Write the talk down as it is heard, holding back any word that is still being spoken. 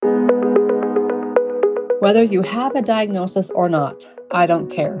Whether you have a diagnosis or not, I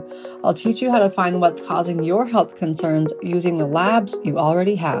don't care. I'll teach you how to find what's causing your health concerns using the labs you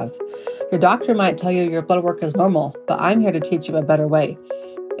already have. Your doctor might tell you your blood work is normal, but I'm here to teach you a better way.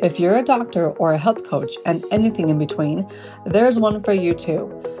 If you're a doctor or a health coach and anything in between, there's one for you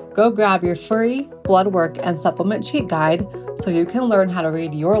too. Go grab your free blood work and supplement cheat guide so you can learn how to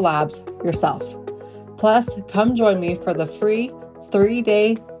read your labs yourself. Plus, come join me for the free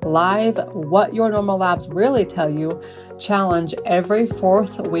 3-day live What Your Normal Labs Really Tell You challenge every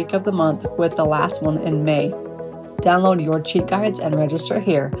 4th week of the month, with the last one in May. Download your cheat guides and register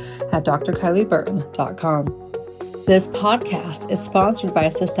here at drkylieburton.com. This podcast is sponsored by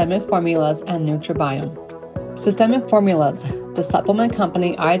Systemic Formulas and Nutribiome. Systemic Formulas, the supplement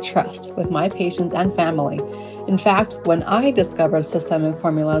company I trust with my patients and family. In fact, when I discovered Systemic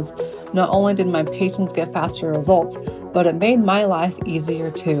Formulas, not only did my patients get faster results, but it made my life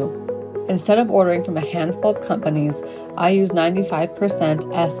easier too. Instead of ordering from a handful of companies, I use 95%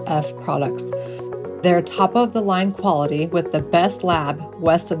 SF products. They're top-of-the-line quality with the best lab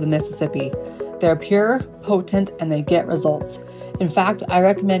west of the Mississippi. They're pure, potent, and they get results. In fact, I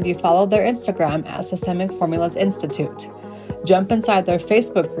recommend you follow their Instagram at Systemic Formulas Institute. Jump inside their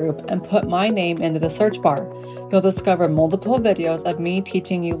Facebook group and put my name into the search bar. You'll discover multiple videos of me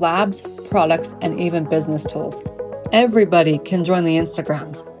teaching you labs, products, and even business tools. Everybody can join the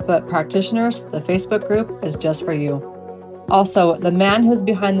Instagram, but practitioners, the Facebook group is just for you. Also, the man who's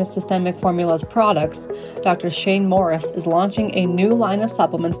behind the Systemic Formulas products, Dr. Shane Morris, is launching a new line of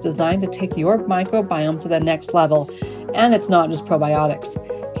supplements designed to take your microbiome to the next level. And it's not just probiotics.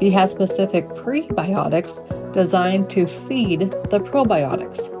 He has specific prebiotics designed to feed the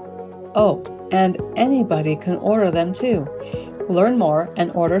probiotics. Oh, and anybody can order them too. Learn more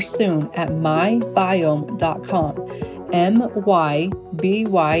and order soon at mybiome.com.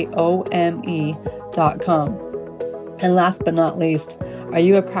 mybyome.com. And last but not least, are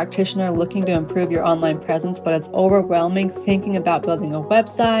you a practitioner looking to improve your online presence, but it's overwhelming thinking about building a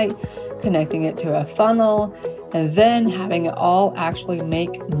website, connecting it to a funnel, and then having it all actually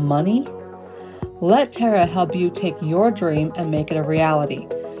make money? Let Tara help you take your dream and make it a reality.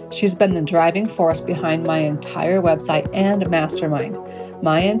 She's been the driving force behind my entire website and mastermind,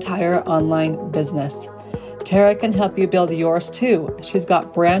 my entire online business. Tara can help you build yours too. She's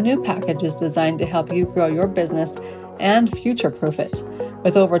got brand new packages designed to help you grow your business and future-proof it.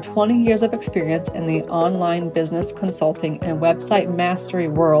 With over 20 years of experience in the online business consulting and website mastery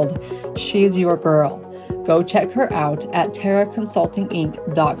world, she's your girl. Go check her out at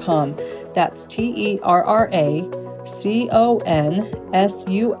TerraConsultingInc.com. That's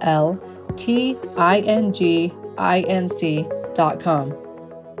TerraConsultingInc.com.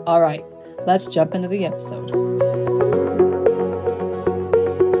 All right, let's jump into the episode.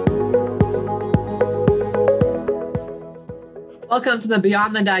 Welcome to the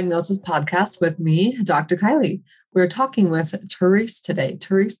Beyond the Diagnosis podcast with me, Dr. Kylie. We're talking with Therese today.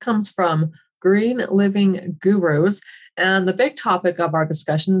 Therese comes from Green Living Gurus, and the big topic of our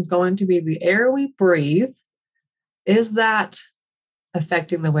discussion is going to be the air we breathe. Is that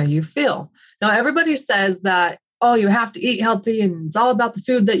affecting the way you feel? Now, everybody says that, oh, you have to eat healthy and it's all about the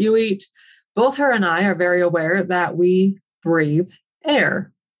food that you eat. Both her and I are very aware that we breathe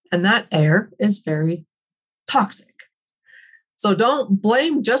air, and that air is very toxic. So don't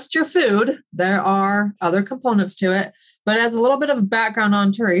blame just your food. There are other components to it. But as a little bit of a background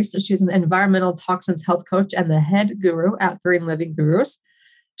on Therese, she's an environmental toxins health coach and the head guru at Green Living Gurus.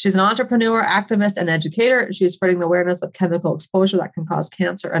 She's an entrepreneur, activist, and educator. She's spreading the awareness of chemical exposure that can cause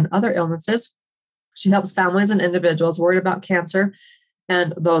cancer and other illnesses. She helps families and individuals worried about cancer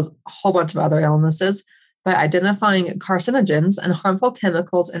and those whole bunch of other illnesses by identifying carcinogens and harmful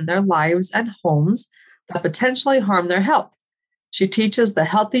chemicals in their lives and homes that potentially harm their health. She teaches the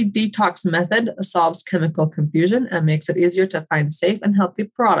healthy detox method, solves chemical confusion, and makes it easier to find safe and healthy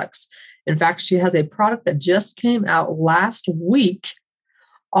products. In fact, she has a product that just came out last week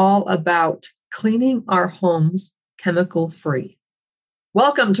all about cleaning our homes chemical-free.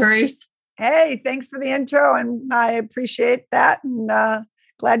 Welcome, Therese. Hey, thanks for the intro, and I appreciate that, and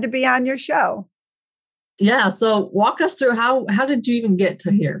glad to be on your show. Yeah, so walk us through how did you even get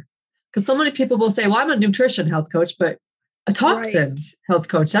to here? Because so many people will say, well, I'm a nutrition health coach, but a toxin health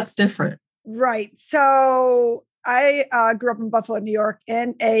coach, that's different. Right. So I grew up in Buffalo, New York,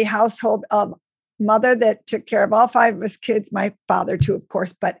 in a household of mother that took care of all 5 of us kids, my father too, of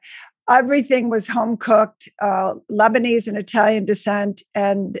course, but everything was home cooked, Lebanese and Italian descent.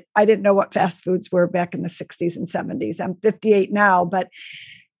 And I didn't know what fast foods were back in the 60s and 70s. I'm 58 now, but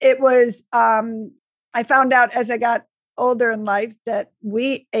it was, I found out as I got older in life that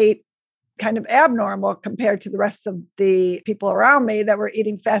we ate kind of abnormal compared to the rest of the people around me that were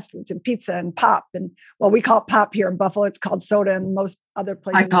eating fast foods and pizza and pop. And well, we call it pop here in Buffalo. It's called soda in most other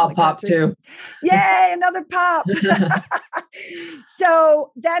places. I call pop too. Yay, another pop.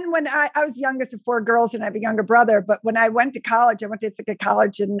 So then when I was youngest of 4 girls and I have a younger brother, but when I went to college, I went to Ithaca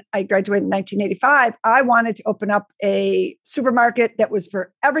College and I graduated in 1985. I wanted to open up a supermarket that was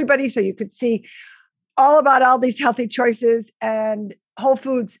for everybody. So you could see all about all these healthy choices, and Whole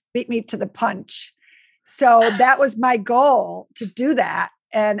Foods beat me to the punch. So that was my goal, to do that.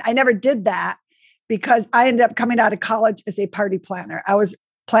 And I never did that because I ended up coming out of college as a party planner. I was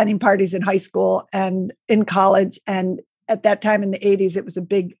planning parties in high school and in college. And at that time in the 80s, it was a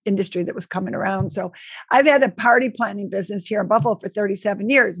big industry that was coming around. So I've had a party planning business here in Buffalo for 37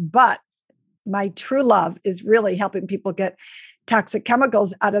 years, but my true love is really helping people get toxic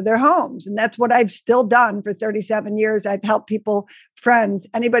chemicals out of their homes. And that's what I've still done for 37 years. I've helped people, friends,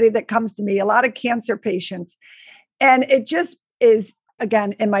 anybody that comes to me, a lot of cancer patients. And it just is,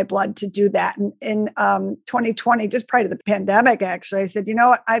 again, in my blood to do that. And in 2020, just prior to the pandemic, actually, I said, you know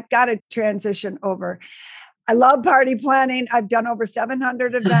what, I've got to transition over. I love party planning. I've done over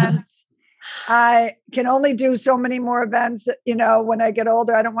 700 events. I can only do so many more events. When I get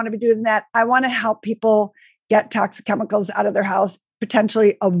older, I don't want to be doing that. I want to help people get toxic chemicals out of their house,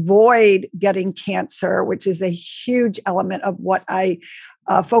 potentially avoid getting cancer, which is a huge element of what I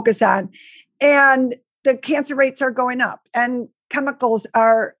focus on. And the cancer rates are going up, and chemicals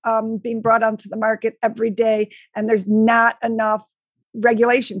are being brought onto the market every day. And there's not enough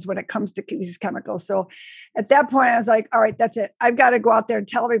regulations when it comes to these chemicals. So at that point, I was like, all right, that's it. I've got to go out there and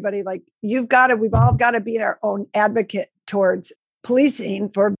tell everybody, like, we've all got to be our own advocate towards policing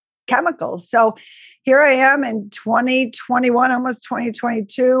for chemicals. So here I am in 2021, almost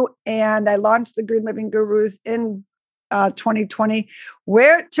 2022. And I launched the Green Living Gurus in 2020.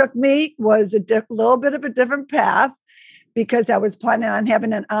 Where it took me was a little bit of a different path, because I was planning on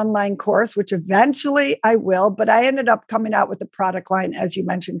having an online course, which eventually I will, but I ended up coming out with a product line, as you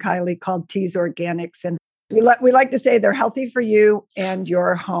mentioned, Kylie, called Tease Organics. And we like to say they're healthy for you and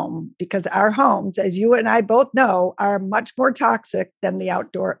your home, because our homes, as you and I both know, are much more toxic than the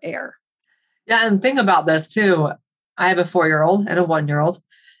outdoor air. Yeah. And think about this too. I have a 4-year-old and a 1-year-old.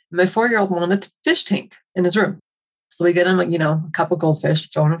 My 4-year-old wanted a fish tank in his room. So we get him, a couple goldfish,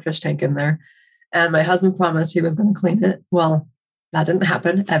 throw in a fish tank in there. And my husband promised he was going to clean it. Well, that didn't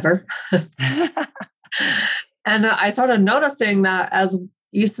happen ever. And I started noticing that as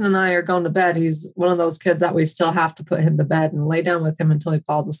Easton and I are going to bed, he's one of those kids that we still have to put him to bed and lay down with him until he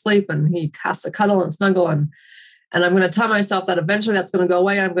falls asleep, and he has to cuddle and snuggle. And I'm going to tell myself that eventually that's going to go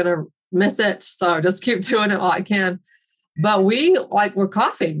away. I'm going to miss it. So I just keep doing it while I can. But we're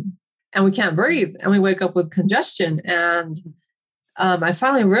coughing and we can't breathe, and we wake up with congestion. And I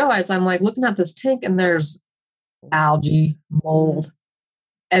finally realized, I'm like looking at this tank and there's algae, mold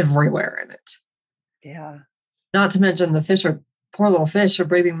everywhere in it. Yeah. Not to mention the poor little fish are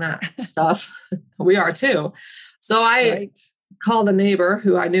breathing that stuff. We are too. So I called a neighbor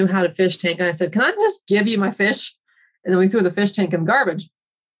who I knew had a fish tank, and I said, can I just give you my fish? And then we threw the fish tank in the garbage.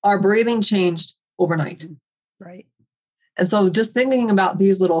 Our breathing changed overnight. Right. And so just thinking about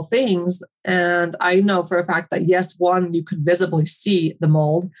these little things, and I know for a fact that yes, one, you could visibly see the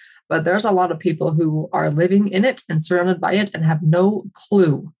mold, but there's a lot of people who are living in it and surrounded by it and have no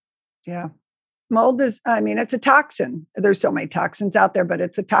clue. Yeah. Mold is, it's a toxin. There's so many toxins out there, but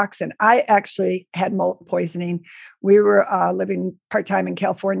it's a toxin. I actually had mold poisoning. We were living part-time in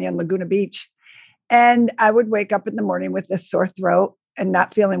California in Laguna Beach. And I would wake up in the morning with a sore throat and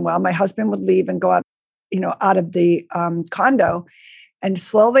not feeling well. My husband would leave and go out, out of the condo. And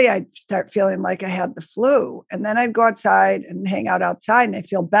slowly I'd start feeling like I had the flu. And then I'd go outside and hang out outside and I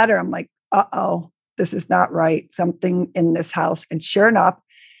feel better. I'm like, uh-oh, this is not right. Something in this house. And sure enough,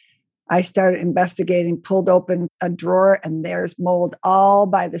 I started investigating, pulled open a drawer, and there's mold all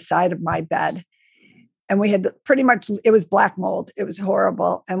by the side of my bed. And we had it was black mold. It was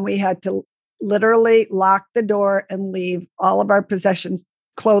horrible. And we had to literally lock the door and leave all of our possessions,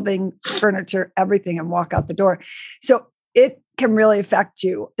 clothing, furniture, everything, and walk out the door. So it can really affect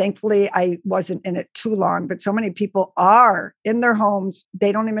you. Thankfully, I wasn't in it too long, but so many people are in their homes.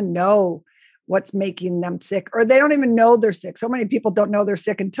 They don't even know what's making them sick, or they don't even know they're sick. So many people don't know they're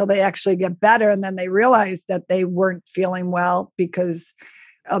sick until they actually get better. And then they realize that they weren't feeling well because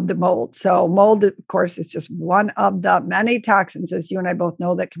of the mold. So mold, of course, is just one of the many toxins, as you and I both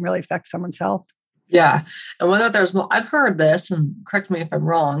know, that can really affect someone's health. Yeah. And whether there's mold, I've heard this, and correct me if I'm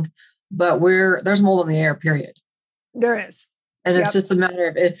wrong, but there's mold in the air, period. There is. And it's just a matter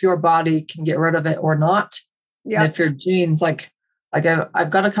of if your body can get rid of it or not. Yeah. If your genes, like Like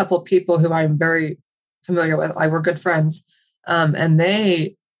I've got a couple of people who I'm very familiar with. Like we're good friends. And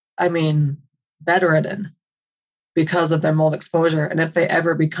they, I mean, bedridden because of their mold exposure. And if they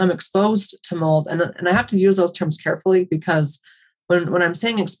ever become exposed to mold, and I have to use those terms carefully because when I'm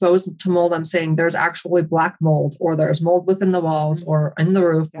saying exposed to mold, I'm saying there's actually black mold or there's mold within the walls or in the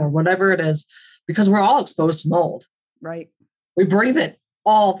roof or whatever it is, because we're all exposed to mold. Right. We breathe it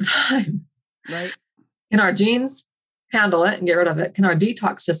all the time. Right. Can our genes handle it and get rid of it? Can our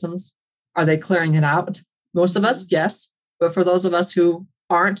detox systems, are they clearing it out? Most of us, yes. But for those of us who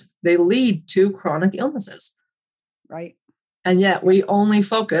aren't, they lead to chronic illnesses. Right. And yet we only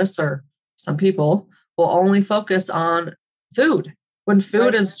focus, or some people will only focus on food when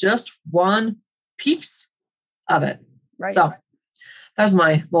food is just one piece of it. Right. So that's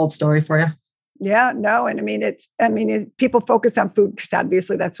my mold story for you. Yeah, no. And people focus on food because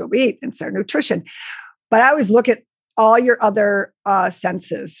obviously that's what we eat. It's our nutrition. But I always look at all your other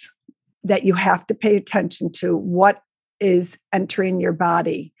senses that you have to pay attention to. What is entering your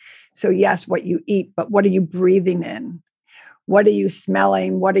body? So yes, what you eat, but what are you breathing in? What are you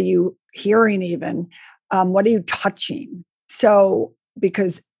smelling? What are you hearing even? What are you touching? So,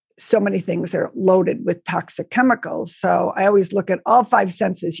 because so many things are loaded with toxic chemicals. So I always look at all 5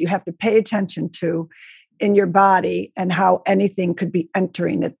 senses you have to pay attention to in your body and how anything could be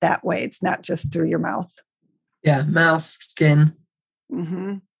entering it that way. It's not just through your mouth. Yeah. Mouth, skin,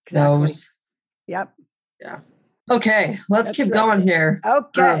 Exactly. nose. Yep. Yeah. Okay. Let's keep going here.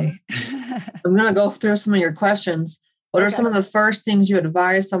 Okay. I'm going to go through some of your questions. What are some of the first things you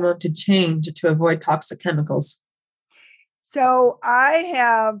advise someone to change to avoid toxic chemicals? So I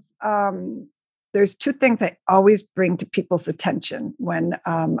have, there's 2 things I always bring to people's attention when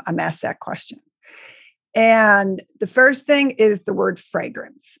I'm asked that question. And the first thing is the word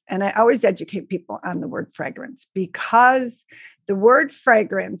fragrance. And I always educate people on the word fragrance because the word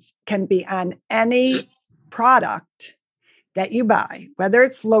fragrance can be on any product that you buy, whether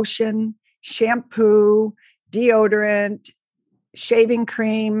it's lotion, shampoo, deodorant, shaving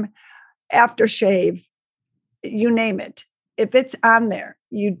cream, aftershave, you name it. If it's on there,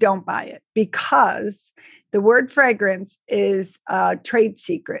 you don't buy it because the word fragrance is a trade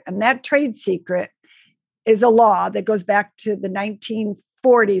secret. And that trade secret is a law that goes back to the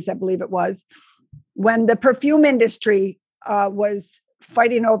 1940s, I believe it was, when the perfume industry was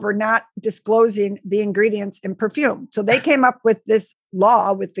fighting over not disclosing the ingredients in perfume. So they came up with this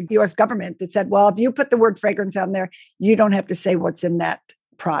law with the US government that said, well, if you put the word fragrance on there, you don't have to say what's in that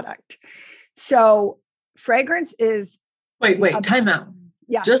product. So fragrance is... Wait, time out.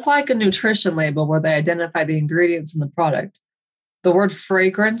 Yeah. Just like a nutrition label where they identify the ingredients in the product, the word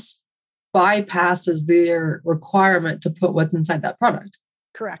fragrance bypasses their requirement to put what's inside that product.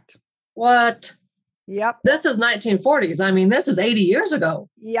 Correct. What? Yep. This is 1940s. I mean, this is 80 years ago.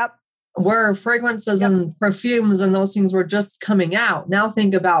 Yep. Where fragrances and perfumes and those things were just coming out. Now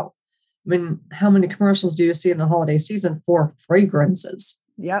think about, how many commercials do you see in the holiday season for fragrances?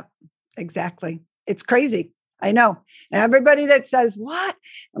 Yep, exactly. It's crazy. I know. And everybody that says, what?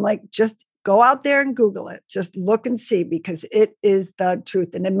 I'm like, just go out there and Google it. Just look and see, because it is the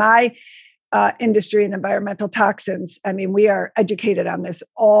truth. And in my industry and environmental toxins, we are educated on this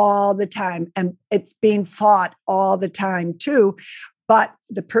all the time, and it's being fought all the time too. But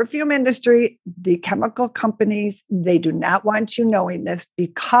the perfume industry, the chemical companies, they do not want you knowing this,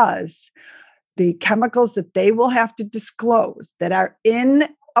 because the chemicals that they will have to disclose that are in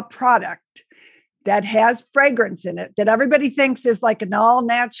a product that has fragrance in it, that everybody thinks is like an all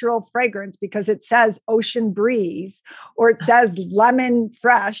natural fragrance because it says ocean breeze or it says lemon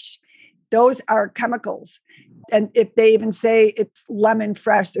fresh, those are chemicals. And if they even say it's lemon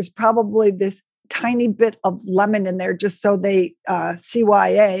fresh, there's probably this tiny bit of lemon in there just so they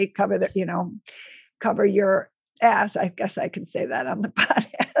CYA cover the, cover your ass. I guess I can say that on the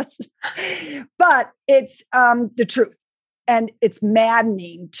podcast, but it's the truth. And it's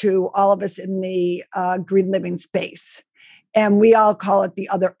maddening to all of us in the green living space. And we all call it the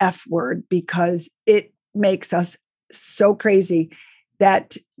other F word because it makes us so crazy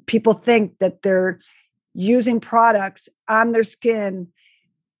that people think that they're using products on their skin,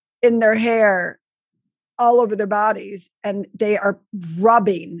 in their hair, all over their bodies, and they are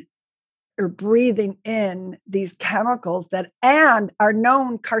rubbing or breathing in these chemicals that and are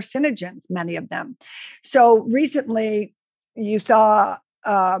known carcinogens, many of them. So recently, you saw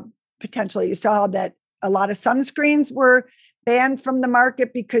that a lot of sunscreens were banned from the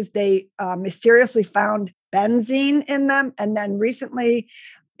market because they mysteriously found benzene in them. And then recently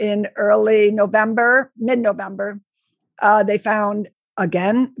in early November, mid-November, they found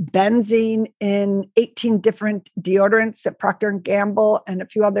again, benzene in 18 different deodorants that Procter & Gamble and a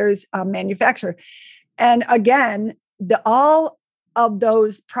few others manufacture. And again, all of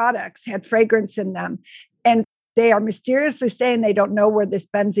those products had fragrance in them. And they are mysteriously saying they don't know where this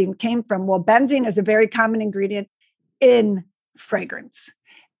benzene came from. Well, benzene is a very common ingredient in fragrance,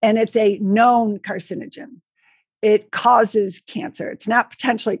 and it's a known carcinogen. It causes cancer. It's not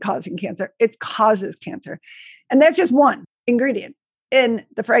potentially causing cancer. It causes cancer. And that's just one ingredient in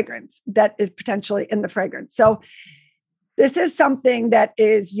the fragrance that is potentially in the fragrance. So this is something that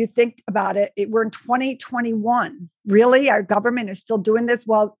is, you think about it, we're in 2021. Really? Our government is still doing this?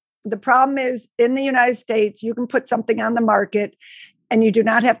 Well, the problem is in the United States, you can put something on the market and you do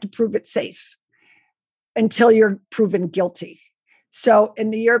not have to prove it safe until you're proven guilty. So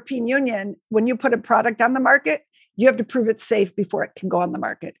in the European Union, when you put a product on the market, you have to prove it's safe before it can go on the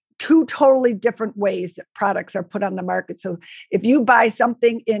market. Two totally different ways that products are put on the market. So if you buy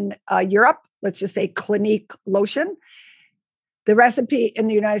something in Europe, let's just say Clinique lotion, the recipe in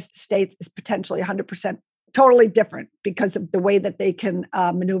the United States is potentially 100% totally different because of the way that they can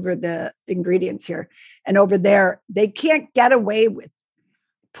maneuver the ingredients here. And over there, they can't get away with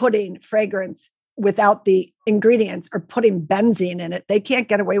putting fragrance without the ingredients or putting benzene in it. They can't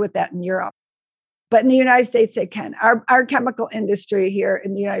get away with that in Europe. But in the United States, they can. Our chemical industry here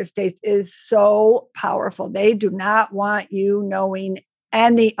in the United States is so powerful. They do not want you knowing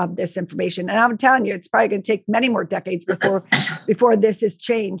any of this information. And I'm telling you, it's probably going to take many more decades before this is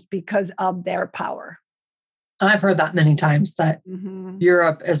changed because of their power. I've heard that many times that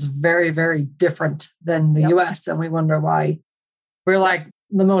Europe is very, very different than the US. And we wonder why we're like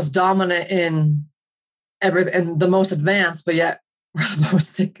the most dominant in everything and the most advanced, but yet we're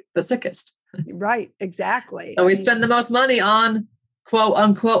the sickest. Right, exactly. And we spend the most money on quote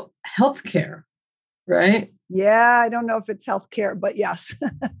unquote healthcare, right? Yeah, I don't know if it's healthcare, but yes.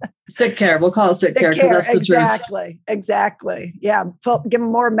 Sick care. We'll call it sick care because that's the truth. Exactly. Yeah. Give them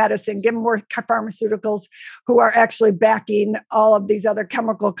more medicine, give them more pharmaceuticals who are actually backing all of these other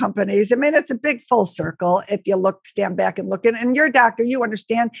chemical companies. I mean, it's a big full circle if you stand back and look at it. And you're a doctor, you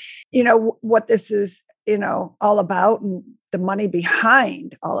understand, what this is, all about, and the money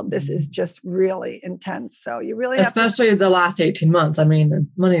behind all of this is just really intense. So you really especially the last 18 months. I mean,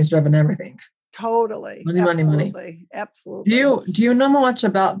 money has driven everything. Totally. Money. Absolutely. Do you know much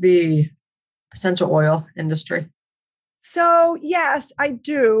about the essential oil industry? So yes, I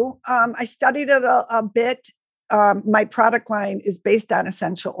do. I studied it a bit. My product line is based on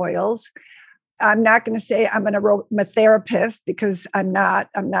essential oils. I'm not going to say I'm an aromatherapist because I'm not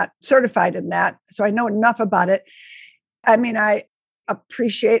certified in that. So I know enough about it. I mean, I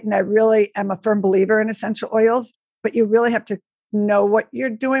appreciate and I really am a firm believer in essential oils, but you really have to know what you're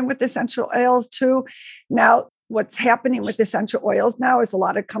doing with essential oils too. Now, what's happening with essential oils now is a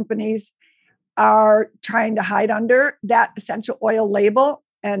lot of companies are trying to hide under that essential oil label,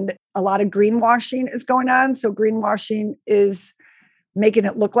 and a lot of greenwashing is going on. So greenwashing is making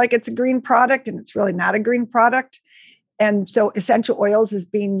it look like it's a green product and it's really not a green product. And so essential oils is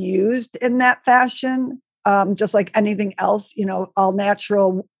being used in that fashion, just like anything else, all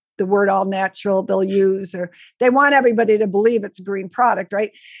natural. The word all natural they'll use, or they want everybody to believe it's a green product, right?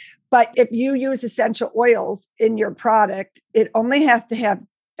 But if you use essential oils in your product, it only has to have,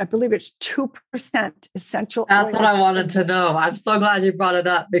 I believe it's 2% essential oils. That's what I wanted to know. I'm so glad you brought it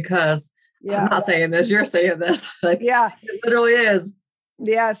up because I'm not saying this, you're saying this. It literally is.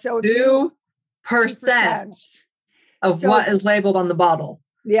 Yeah. So 2% of what is labeled on the bottle.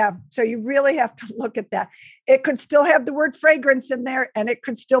 Yeah. So you really have to look at that. It could still have the word fragrance in there and it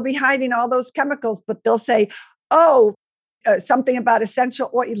could still be hiding all those chemicals, but they'll say, something about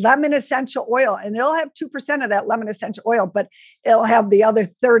essential oil, lemon essential oil, and it'll have 2% of that lemon essential oil, but it'll have the other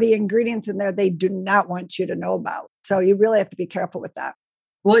 30 ingredients in there they do not want you to know about. So you really have to be careful with that.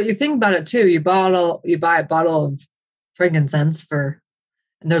 Well, you think about it too. You buy a bottle of frankincense and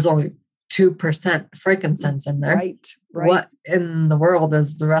there's only 2% frankincense in there. Right. What in the world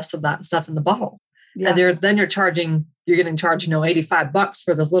is the rest of that stuff in the bottle? Yeah. And you're getting charged, $85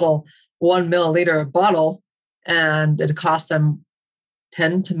 for this little 1 milliliter bottle, and it costs them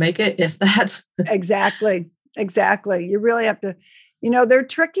 10 to make it, if that. Exactly. You really have to, they're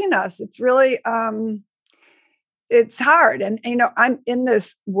tricking us. It's really, it's hard. And, I'm in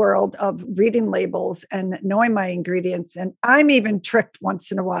this world of reading labels and knowing my ingredients. And I'm even tricked once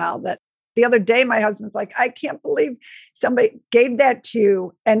in a while that the other day, my husband's like, I can't believe somebody gave that to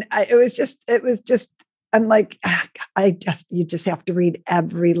you. And it was just, I'm like, you just have to read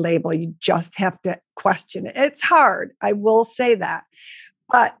every label. You just have to question it. It's hard. I will say that.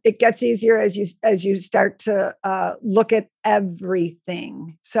 But it gets easier as you start to look at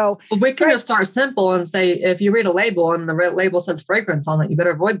everything. So we can just start simple and say, if you read a label and the label says fragrance on it, you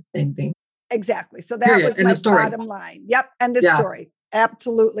better avoid the same thing. Exactly. So that Period. was my bottom line. Yep. End of story.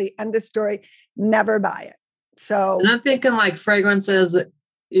 Absolutely. End of story. Never buy it. So, and I'm thinking like fragrances,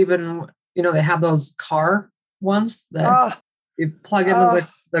 even, they have those car ones that you plug into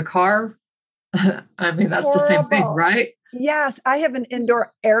the car. I mean, that's horrible. The same thing, right? Yes. I have an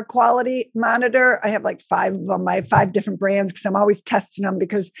indoor air quality monitor. I have like 5 of them. I have 5 different brands because I'm always testing them,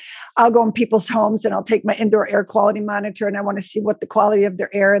 because I'll go in people's homes and I'll take my indoor air quality monitor and I want to see what the quality of their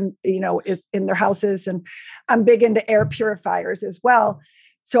air and, is in their houses. And I'm big into air purifiers as well.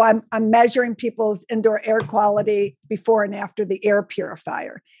 So I'm measuring people's indoor air quality before and after the air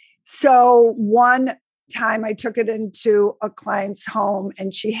purifier. So one time I took it into a client's home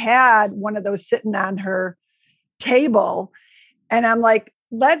and she had one of those sitting on her table. And I'm like,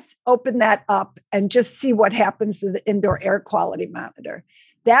 let's open that up and just see what happens to the indoor air quality monitor.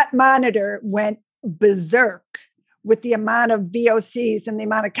 That monitor went berserk with the amount of VOCs and the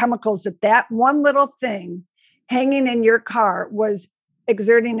amount of chemicals that one little thing hanging in your car was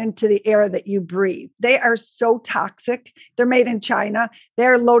exerting into the air that you breathe. They are so toxic. They're made in China.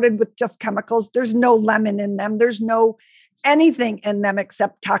 They're loaded with just chemicals. There's no lemon in them. There's no anything in them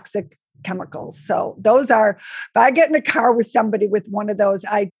except toxic chemicals. So those are, if I get in a car with somebody with one of those,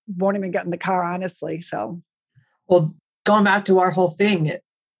 I won't even get in the car, honestly. So, well, going back to our whole thing,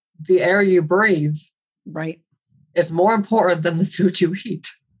 the air you breathe, right, is more important than the food you eat.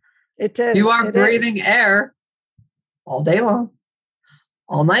 It is. You are breathing air all day long,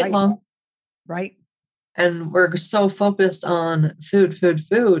 all night long. Right. And we're so focused on food.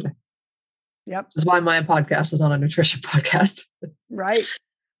 Yep. Which is why my podcast is not a nutrition podcast. Right.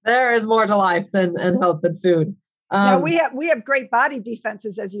 There is more to life and health than food. Now we have great body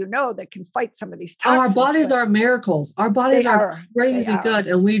defenses, as you know, that can fight some of these toxins. Our bodies are miracles. Our bodies are crazy good.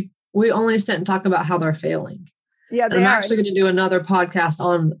 And we only sit and talk about how they're failing. Yeah, I'm actually going to do another podcast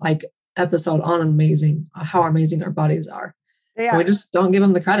on episode on how amazing our bodies are. They are. We just don't give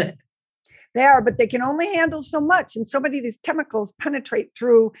them the credit. They are, but they can only handle so much. And so many of these chemicals penetrate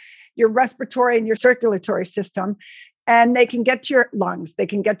through your respiratory and your circulatory system. And they can get to your lungs. They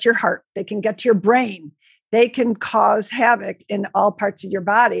can get to your heart. They can get to your brain. They can cause havoc in all parts of your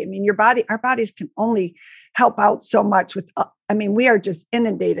body. I mean, our bodies can only help out so much with, we are just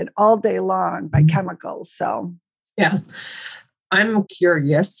inundated all day long by chemicals. So, yeah, I'm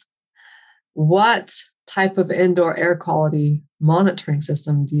curious, what type of indoor air quality monitoring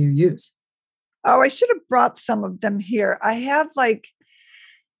system do you use? Oh, I should have brought some of them here. I have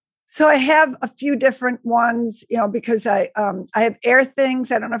I have a few different ones, because I have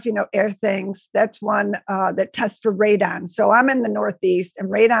Airthings. I don't know if you know Airthings. That's one that tests for radon. So I'm in the Northeast, and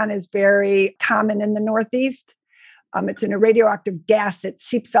radon is very common in the Northeast. It's a radioactive gas that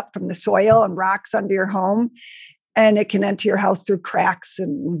seeps up from the soil and rocks under your home. And it can enter your house through cracks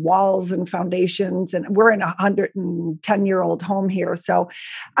and walls and foundations. And we're in a 110-year-old home here. So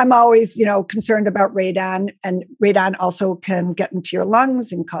I'm always, concerned about radon. And radon also can get into your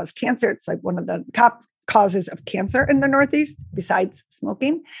lungs and cause cancer. It's like one of the top causes of cancer in the Northeast, besides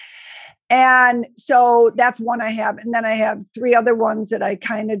smoking. And so that's one I have. And then I have 3 other ones that I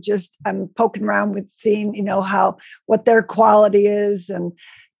kind of I'm poking around with, seeing, what their quality is. And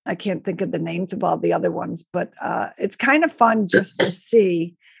I can't think of the names of all the other ones, but it's kind of fun just to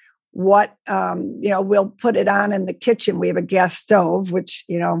see what, we'll put it on in the kitchen. We have a gas stove, which,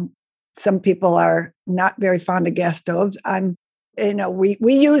 some people are not very fond of gas stoves.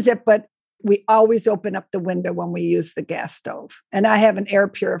 We use it, but we always open up the window when we use the gas stove. And I have an air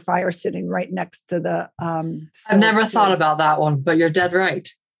purifier sitting right next to the stove. I've never thought about that one, but you're dead right.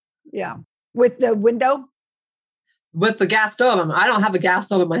 Yeah. With the window? With the gas stove. I don't have a gas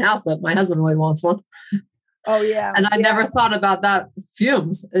stove in my house, but my husband really wants one. Oh, yeah. And I never thought about that.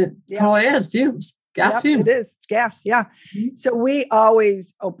 Fumes. It totally is fumes. Gas fumes. It is. It's gas. Yeah. Mm-hmm. So we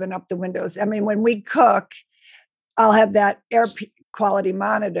always open up the windows. When we cook, I'll have that air quality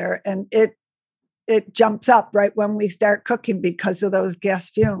monitor, and it jumps up right when we start cooking because of those gas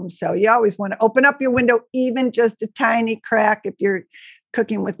fumes. So you always want to open up your window, even just a tiny crack if you're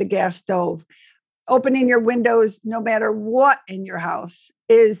cooking with the gas stove. Opening your windows, no matter what in your house,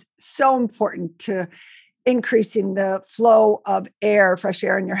 is so important to increasing the flow of air, fresh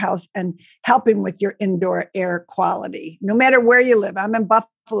air in your house, and helping with your indoor air quality. No matter where you live. I'm in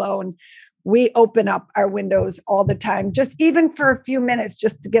Buffalo, and we open up our windows all the time, just even for a few minutes,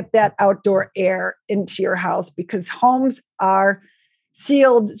 just to get that outdoor air into your house, because homes are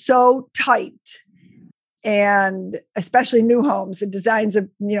sealed so tight And especially new homes, the designs of,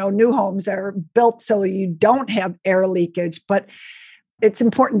 new homes are built so you don't have air leakage, but it's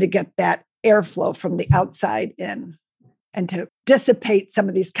important to get that airflow from the outside in and to dissipate some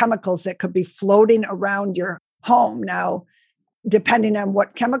of these chemicals that could be floating around your home now, depending on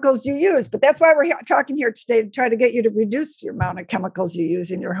what chemicals you use. But that's why we're talking here today, to try to get you to reduce the amount of chemicals you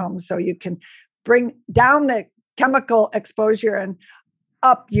use in your home so you can bring down the chemical exposure and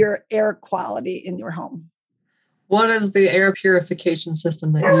up your air quality in your home. What is the air purification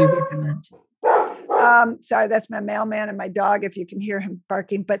system that you recommend? Sorry, that's my mailman and my dog, if you can hear him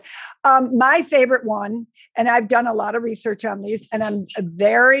barking. But my favorite one, and I've done a lot of research on these, and I'm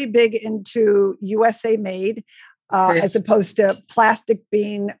very big into USA made, as opposed to plastic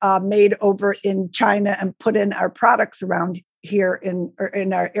being made over in China and put in our products around here in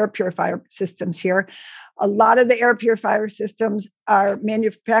our air purifier systems here. A lot of the air purifier systems are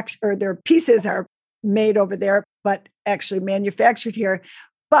manufactured, or their pieces are made over there, but actually manufactured here.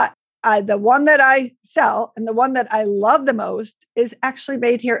 But the one that I sell and the one that I love the most is actually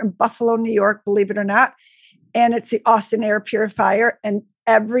made here in Buffalo, New York, believe it or not. And it's the Austin Air Purifier. And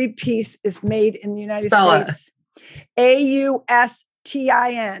every piece is made in the United States.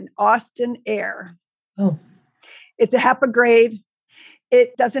 AUSTIN, Austin Air. Oh. It's a HEPA grade.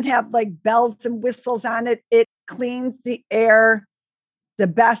 It doesn't have like bells and whistles on it. It cleans the air the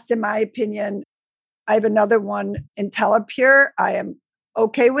best, in my opinion. I have another one, IntelliPure. I am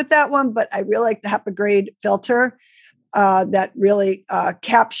okay with that one, but I really like the HEPA grade filter that really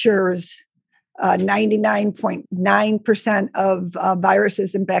captures 99.9% of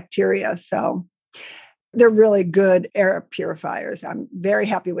viruses and bacteria. So they're really good air purifiers. I'm very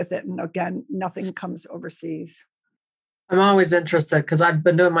happy with it. And again, nothing comes overseas. I'm always interested because I've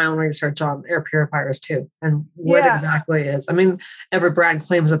been doing my own research on air purifiers too. And what exactly is. I mean, every brand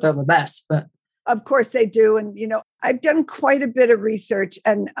claims that they're the best, but. Of course they do. And, I've done quite a bit of research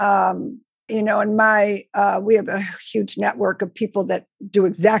and, in my, we have a huge network of people that do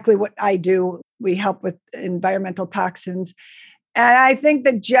exactly what I do. We help with environmental toxins. And I think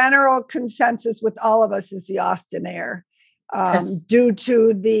the general consensus with all of us is the Austin Air, due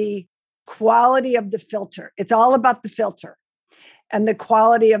to the quality of the filter. It's all about the filter and the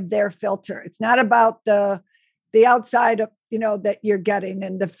quality of their filter. It's not about the outside of, that you're getting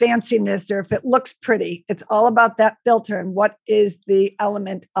and the fanciness or if it looks pretty. It's all about that filter and what is the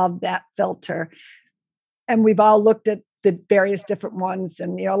element of that filter. And we've all looked at the various different ones.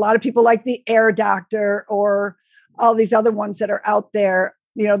 And, a lot of people like the Air Doctor or all these other ones that are out there.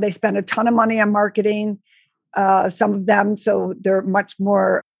 They spend a ton of money on marketing, some of them. So they're much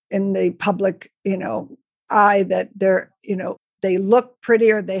more in the public, eye that they're, they look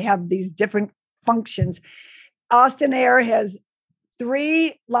prettier. They have these different functions. Austin Air has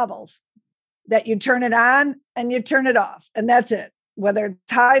 3 levels that you turn it on and you turn it off. And that's it, whether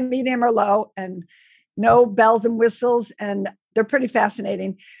it's high, medium, or low, and no bells and whistles. And they're pretty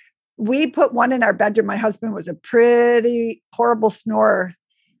fascinating. We put one in our bedroom. My husband was a pretty horrible snorer.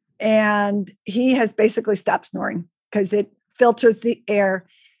 And he has basically stopped snoring because it filters the air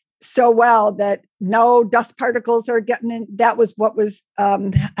so well that no dust particles are getting in. That was what was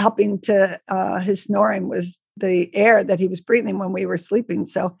helping to his snoring, was the air that he was breathing when we were sleeping.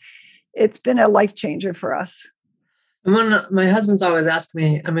 So it's been a life changer for us. And when my husband's always asked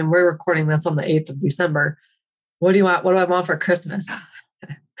me, I mean, we're recording this on the 8th of December. What do you want? What do I want for Christmas?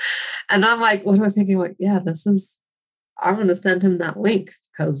 And I'm like, what am I thinking? Like, yeah, I'm going to send him that link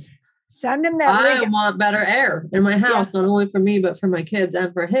because send him that link. I want better air in my house, not only for me, but for my kids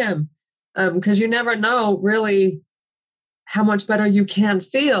and for him. Because you never know really how much better you can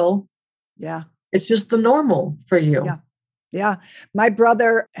feel. Yeah. It's just the normal for you. Yeah. Yeah. My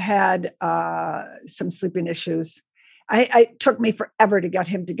brother had some sleeping issues. It took me forever to get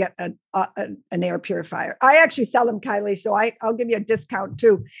him to get an air purifier. I actually sell them, Kylie, so I'll give you a discount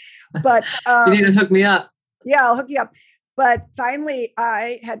too. But you need to hook me up. Yeah, I'll hook you up. But finally,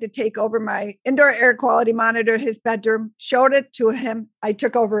 I had to take over my indoor air quality monitor, his bedroom, showed it to him. I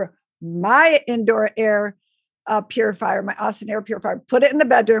took over my indoor air purifier, my Austin Air Purifier, put it in the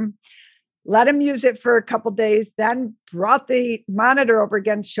bedroom, let him use it for a couple of days, then brought the monitor over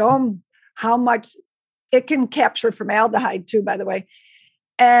again, show him how much it can capture formaldehyde too, by the way,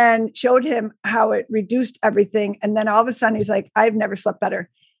 and showed him how it reduced everything. And then all of a sudden he's like, I've never slept better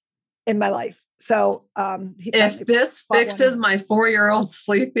in my life. So if this fixes my 4-year-old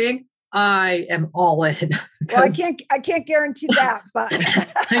sleeping, I am all in. Well, I can't guarantee that, but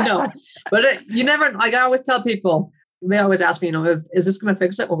I know. But you never, like I always tell people, they always ask me, is this going to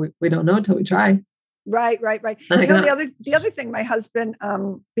fix it? Well, we don't know until we try. Right. The other thing, my husband,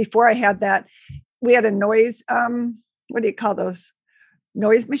 before I had that, we had a noise, what do you call those?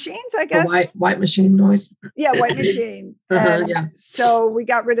 Noise machines, I guess. White machine noise. Yeah, white machine. And Yeah. so we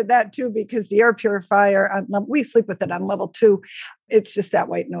got rid of that too, because the air purifier, we sleep with it on level 2. It's just that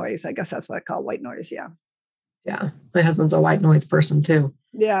white noise. I guess that's what I call white noise. Yeah. Yeah. My husband's a white noise person too.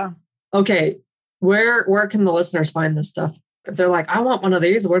 Yeah. Okay. Where can the listeners find this stuff? If they're like, I want one of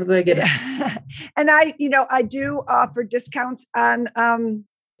these, where do they get it? And I do offer discounts on,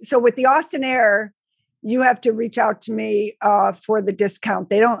 so with the Austin Air, you have to reach out to me for the discount.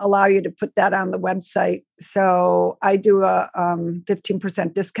 They don't allow you to put that on the website. So I do a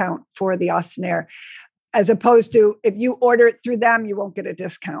 15% discount for the Austin Air, as opposed to if you order it through them, you won't get a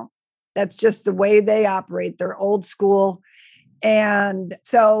discount. That's just the way they operate. They're old school. And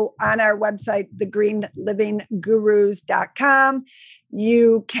so on our website, thegreenlivinggurus.com,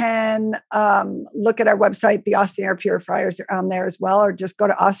 you can look at our website. The Austin Air purifiers are on there as well, or just go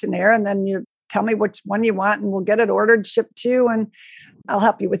to Austin Air and then you tell me which one you want and we'll get it ordered, shipped to you, and I'll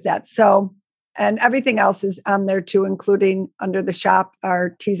help you with that. So, and everything else is on there too, including under the shop,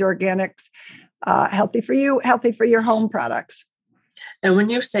 our Teas Organics, healthy for you, healthy for your home products. And when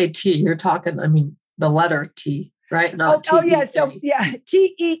you say tea, you're talking, the letter T, right? Not oh yeah. So yeah,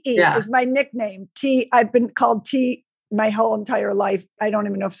 TEE is my nickname. T. I've been called T my whole entire life. I don't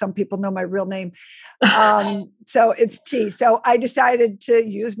even know if some people know my real name. So it's T. So I decided to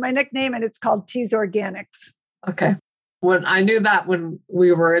use my nickname, and it's called Teas Organics. Okay. When I knew that when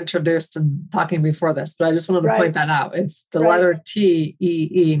we were introduced and talking before this, but I just wanted to point that out. It's the letter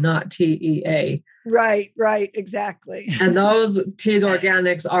TEE, not TEA. Right, exactly. And those Teas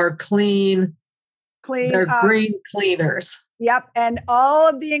Organics are clean. They're green cleaners. Yep. And all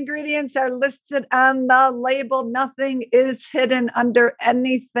of the ingredients are listed on the label. Nothing is hidden under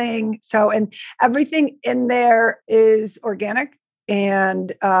anything. So, and everything in there is organic,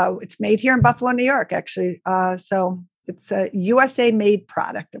 and it's made here in Buffalo, New York, actually. So it's a USA made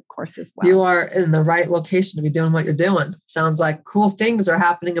product, of course, as well. You are in the right location to be doing what you're doing. Sounds like cool things are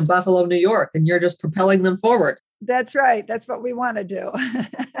happening in Buffalo, New York, and you're just propelling them forward. That's right. That's what we want to do.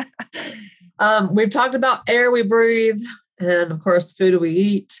 We've talked about air we breathe and, of course, food we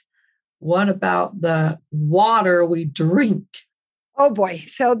eat. What about the water we drink? Oh, boy.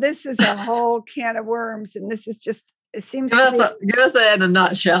 So this is a whole can of worms. And this is just, it seems give us it in a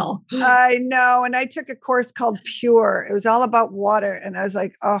nutshell. I know. And I took a course called Pure. It was all about water. And I was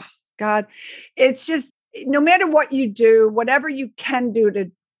like, oh, God. It's just, no matter what you do, whatever you can do to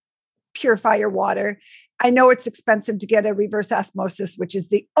purify your water. I know it's expensive to get a reverse osmosis, which is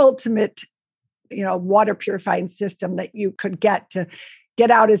the ultimate water purifying system that you could get to get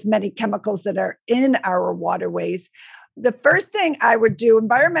out as many chemicals that are in our waterways. The first thing I would do,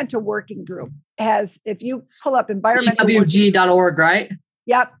 Environmental Working Group has, if you pull up EWG.org, right?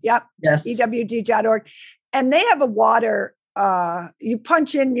 Yep. Yes. EWG.org. And they have a water, you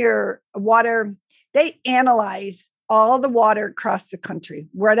punch in your water, they analyze all the water across the country,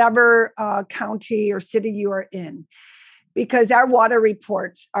 whatever county or city you are in, because our water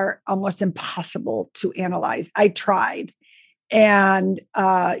reports are almost impossible to analyze. I tried, and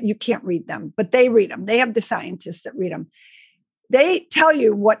you can't read them, but they read them. They have the scientists that read them. They tell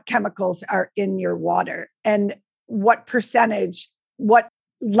you what chemicals are in your water and what percentage, what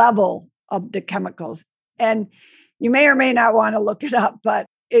level of the chemicals. And you may or may not want to look it up, but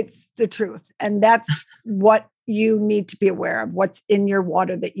it's the truth. And that's what you need to be aware of, what's in your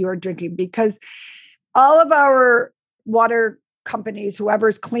water that you are drinking, because all of our water companies,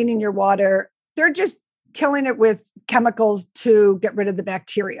 whoever's cleaning your water, they're just killing it with chemicals to get rid of the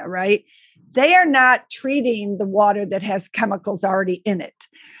bacteria, right? They are not treating the water that has chemicals already in it.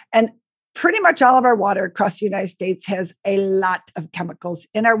 And pretty much all of our water across the United States has a lot of chemicals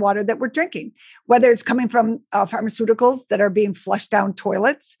in our water that we're drinking, whether it's coming from pharmaceuticals that are being flushed down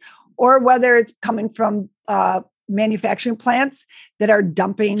toilets, or whether it's coming from manufacturing plants that are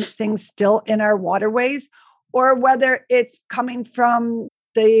dumping things still in our waterways, or whether it's coming from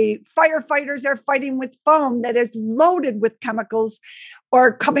the firefighters are fighting with foam that is loaded with chemicals,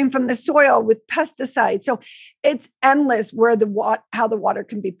 or coming from the soil with pesticides. So it's endless where how the water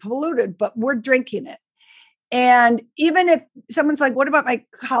can be polluted, but we're drinking it. And even if someone's like, what about my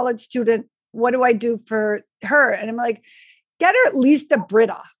college student? What do I do for her? And I'm like, get her at least a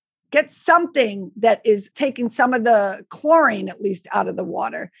Brita. Get something that is taking some of the chlorine, at least, out of the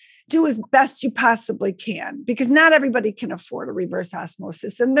water. Do as best you possibly can, because not everybody can afford a reverse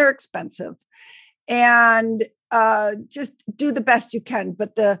osmosis, and they're expensive. And just do the best you can,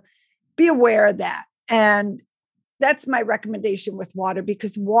 but be aware of that. And that's my recommendation with water,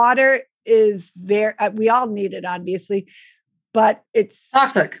 because water is we all need it, obviously, but it's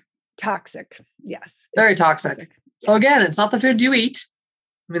toxic. Toxic. Yes. Very toxic. So again, it's not the food you eat.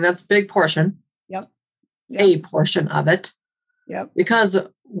 I mean, that's a big portion. Yep. A portion of it. Yep. Because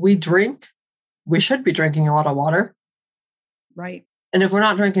we should be drinking a lot of water. Right. And if we're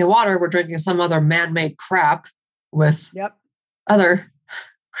not drinking water, we're drinking some other man-made crap with other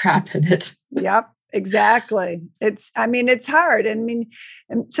crap in it. Yep. Exactly. It's hard. And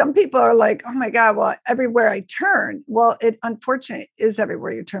some people are like, oh my God, well, everywhere I turn. Well, it unfortunately is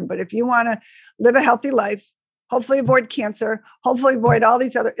everywhere you turn. But if you want to live a healthy life, hopefully avoid cancer, hopefully avoid all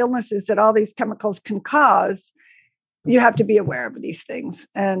these other illnesses that all these chemicals can cause, you have to be aware of these things.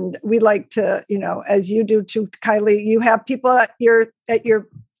 And we like to, as you do too, Kylie, you have people at your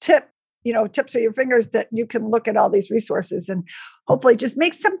tips of your fingers that you can look at all these resources and hopefully just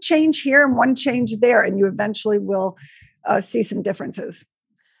make some change here and one change there. And you eventually will see some differences.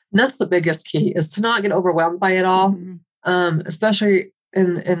 And that's the biggest key, is to not get overwhelmed by it all. Especially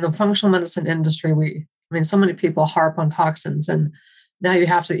in the functional medicine industry. So many people harp on toxins, and now you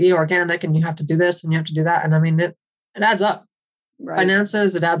have to eat organic and you have to do this and you have to do that. And it adds up. Right.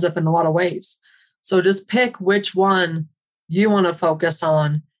 Finances, it adds up in a lot of ways. So just pick which one you want to focus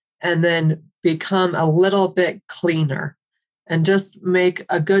on and then become a little bit cleaner and just make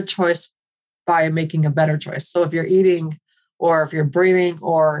a good choice by making a better choice. So if you're eating, or if you're breathing,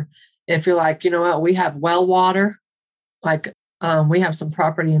 or if you're like, we have well water, like we have some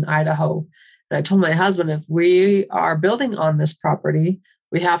property in Idaho. And I told my husband, if we are building on this property,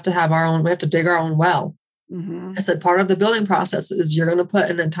 we have to dig our own well. I said, part of the building process is you're going to put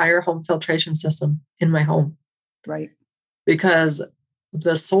an entire home filtration system in my home. Right. Because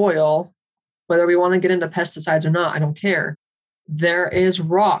the soil, whether we want to get into pesticides or not, I don't care. There is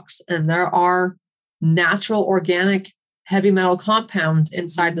rocks and there are natural organic heavy metal compounds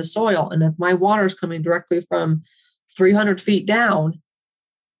inside the soil. And if my water is coming directly from 300 feet down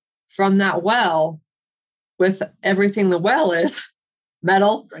from that well, with everything the well is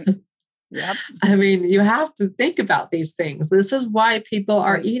metal. Right. Yep. You have to think about these things. This is why people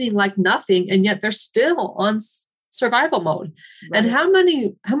are eating like nothing, and yet they're still on survival mode. Right. And how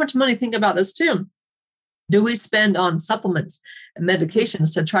much money, think about this too, do we spend on supplements and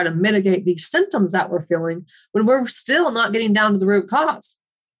medications to try to mitigate these symptoms that we're feeling when we're still not getting down to the root cause?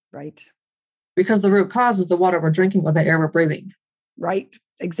 Right. Because the root cause is the water we're drinking or the air we're breathing. Right.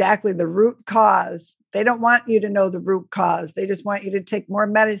 Exactly. The root cause. They don't want you to know the root cause. They just want you to take more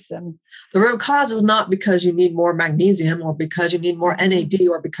medicine. The root cause is not because you need more magnesium or because you need more NAD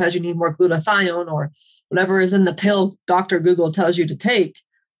or because you need more glutathione or whatever is in the pill Dr. Google tells you to take.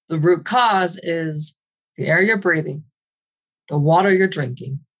 The root cause is the air you're breathing, the water you're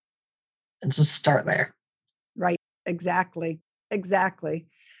drinking. And so start there. Right. Exactly. Exactly.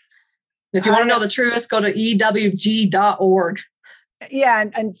 If you want to know the truth, go to ewg.org. Yeah.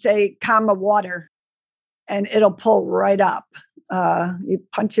 And say, water. And it'll pull right up. You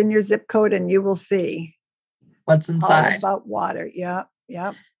punch in your zip code and you will see what's inside. All about water. Yeah.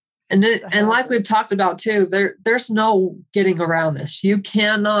 Yeah. And like we've talked about too, there's no getting around this. You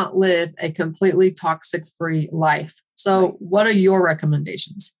cannot live a completely toxic-free life. So what are your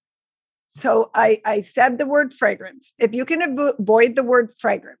recommendations? So I said the word fragrance. If you can avoid the word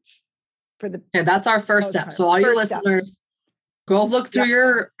fragrance that's our first step. So all your listeners, go look through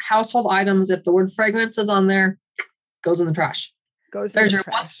your household items. If the word fragrance is on there, goes in the trash. There's your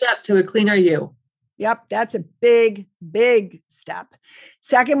one step to a cleaner you. Yep. That's a big, big step.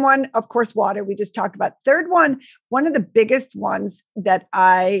 Second one, of course, water. We just talked about. Third one of the biggest ones that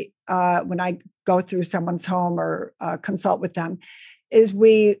when I go through someone's home or consult with them, is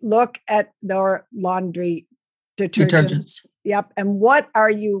we look at their laundry detergents. Yep. And what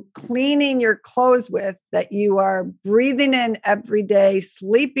are you cleaning your clothes with that you are breathing in every day,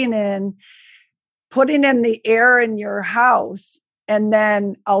 sleeping in, putting in the air in your house, and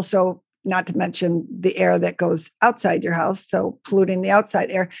then also not to mention the air that goes outside your house, so polluting the outside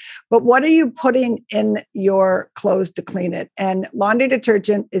air. But what are you putting in your clothes to clean it? And laundry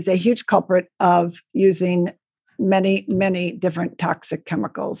detergent is a huge culprit of using many, many different toxic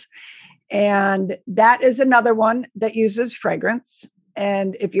chemicals. And that is another one that uses fragrance.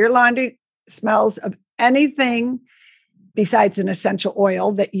 And if your laundry smells of anything besides an essential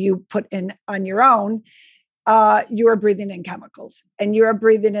oil that you put in on your own, you are breathing in chemicals, and you are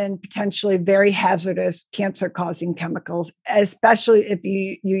breathing in potentially very hazardous cancer-causing chemicals, especially if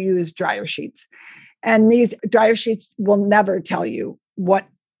you use dryer sheets. And these dryer sheets will never tell you what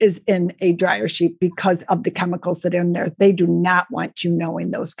is in a dryer sheet because of the chemicals that are in there. They do not want you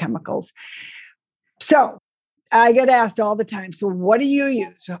knowing those chemicals. So I get asked all the time, so what do you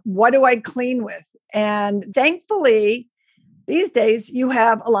use? What do I clean with? And thankfully, these days you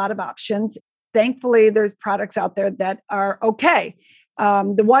have a lot of options. Thankfully, there's products out there that are okay.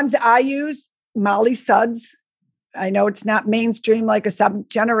 The ones I use, Molly Suds. I know it's not mainstream like a seventh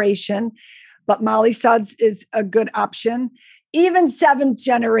generation, but Molly Suds is a good option. Even seventh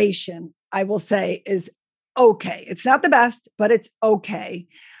generation, I will say, is okay. It's not the best, but it's okay.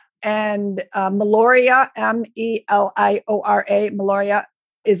 And Meloria, Meliora, Meloria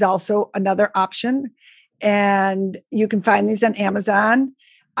is also another option. And you can find these on Amazon.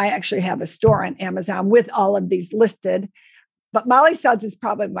 I actually have a store on Amazon with all of these listed. But Molly Suds is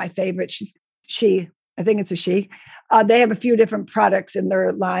probably my favorite. I think it's a she. They have a few different products in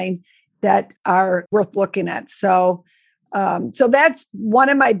their line that are worth looking at. So that's one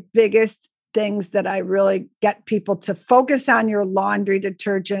of my biggest things that I really get people to focus on your laundry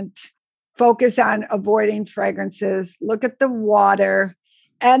detergent, focus on avoiding fragrances, look at the water.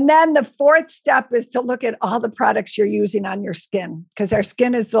 And then the fourth step is to look at all the products you're using on your skin, because our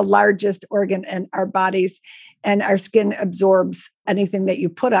skin is the largest organ in our bodies, and our skin absorbs anything that you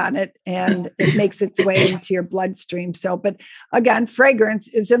put on it and it makes its way into your bloodstream. So, but again, fragrance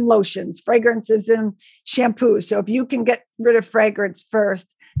is in lotions, fragrance is in shampoo. So if you can get rid of fragrance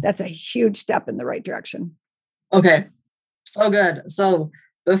first, that's a huge step in the right direction. Okay. So good. So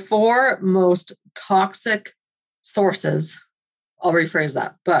the 4 most toxic sources, I'll rephrase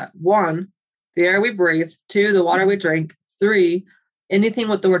that. But 1, the air we breathe. 2, the water we drink. 3, anything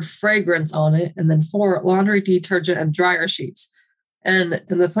with the word fragrance on it. And then 4, laundry detergent and dryer sheets. And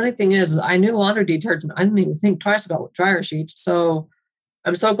the funny thing is, I knew laundry detergent. I didn't even think twice about dryer sheets. So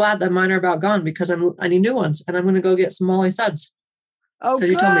I'm so glad that mine are about gone, because I need new ones, and I'm going to go get some Molly Suds. Oh, good.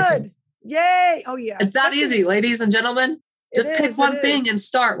 You told me to. Yay. Oh, yeah. It's that easy, ladies and gentlemen. Just pick one thing and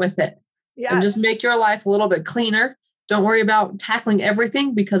start with it. Yeah. And just make your life a little bit cleaner. Don't worry about tackling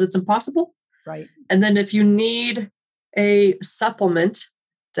everything, because it's impossible. Right. And then if you need a supplement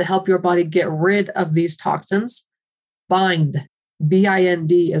to help your body get rid of these toxins, Bind,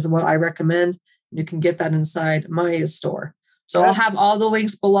 B-I-N-D is what I recommend. You can get that inside my store. So I'll have all the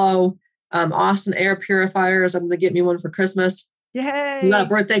links below. Austin air purifiers. I'm going to get me one for Christmas. Yay. You got a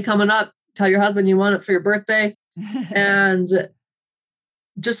birthday coming up. Tell your husband you want it for your birthday. And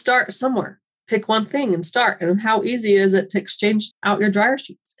just start somewhere. Pick one thing and start. And how easy is it to exchange out your dryer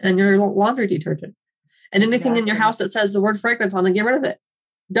sheets and your laundry detergent and anything in your house that says the word fragrance on it? Get rid of it.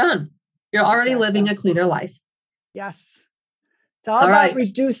 Done. You're already living a cleaner life. Yes. It's all about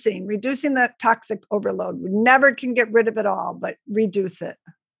reducing the toxic overload. We never can get rid of it all, but reduce it.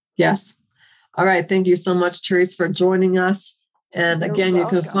 Yes. All right. Thank you so much, Therese, for joining us. And You're again,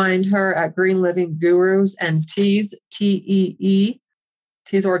 welcome. You can find her at Green Living Gurus and Teas, Tees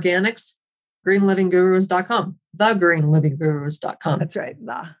Organics, greenlivinggurus.com, thegreenlivinggurus.com. That's right.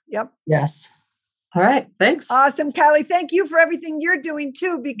 Yep. Yes. All right. Thanks. Awesome, Kylie. Thank you for everything you're doing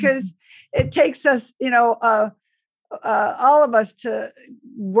too, because it takes us, all of us to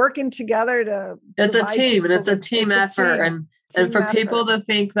working together to. It's a team, and it's a team effort. And for people to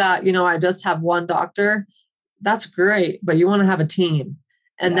think that, I just have one doctor, that's great, but you want to have a team.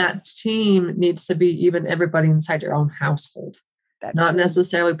 And that team needs to be even everybody inside your own household, not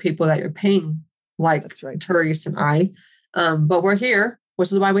necessarily people that you're paying like Therese and I. But we're here,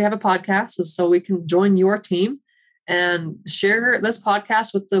 which is why we have a podcast, is so we can join your team and share this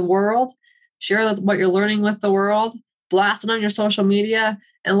podcast with the world, share what you're learning with the world, blast it on your social media,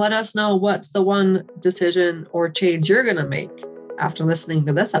 and let us know what's the one decision or change you're going to make after listening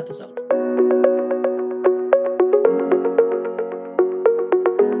to this episode.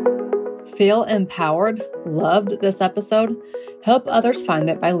 Feel empowered? Loved this episode? Help others find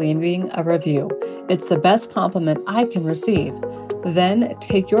it by leaving a review. It's the best compliment I can receive. Then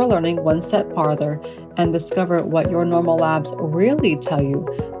take your learning one step farther and discover what your normal labs really tell you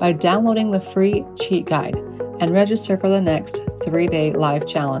by downloading the free cheat guide and register for the next 3-day live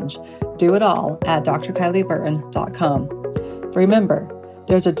challenge. Do it all at drkylieburton.com. Remember,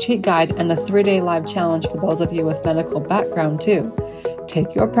 there's a cheat guide and a 3-day live challenge for those of you with medical background too.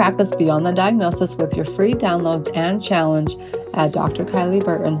 Take your practice beyond the diagnosis with your free downloads and challenge at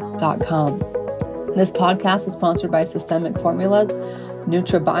drkylieburton.com. This podcast is sponsored by Systemic Formulas,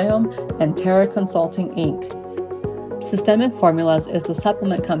 Nutribiome, and Terra Consulting, Inc. Systemic Formulas is the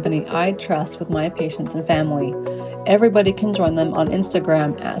supplement company I trust with my patients and family. Everybody can join them on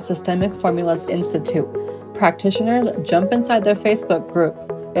Instagram at Systemic Formulas Institute. Practitioners jump inside their Facebook group.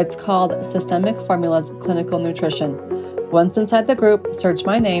 It's called Systemic Formulas Clinical Nutrition. Once inside the group, search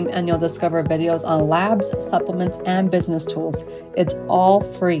my name and you'll discover videos on labs, supplements, and business tools. It's all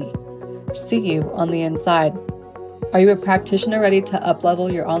free. See you on the inside. Are you a practitioner ready to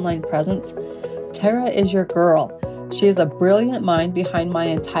up-level your online presence? Tara is your girl. She is a brilliant mind behind my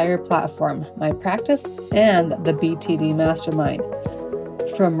entire platform, my practice, and the BTD Mastermind.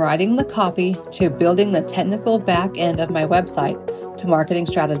 From writing the copy to building the technical back end of my website to marketing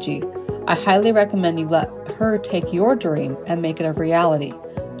strategy, I highly recommend you let her take your dream and make it a reality,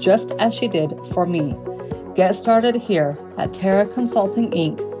 just as she did for me. Get started here at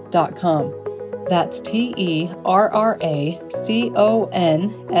TerraConsultingInc.com. That's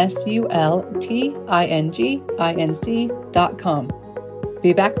TerraConsultinginc.com.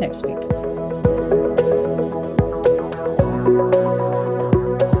 Be back next week.